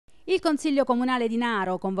Il Consiglio Comunale di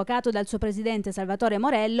Naro, convocato dal suo presidente Salvatore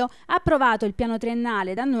Morello, ha approvato il piano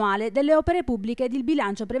triennale ed annuale delle opere pubbliche ed il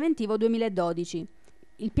bilancio preventivo 2012.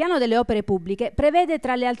 Il piano delle opere pubbliche prevede,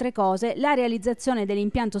 tra le altre cose, la realizzazione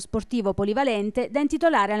dell'impianto sportivo polivalente da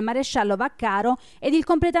intitolare al maresciallo Vaccaro ed il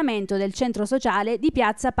completamento del centro sociale di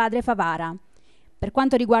piazza Padre Favara. Per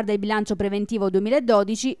quanto riguarda il bilancio preventivo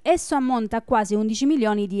 2012, esso ammonta a quasi 11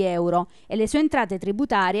 milioni di euro e le sue entrate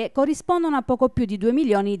tributarie corrispondono a poco più di 2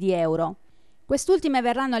 milioni di euro. Quest'ultime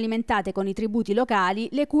verranno alimentate con i tributi locali,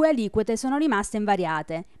 le cui aliquote sono rimaste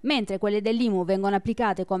invariate, mentre quelle dell'IMU vengono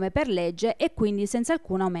applicate come per legge e quindi senza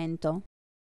alcun aumento.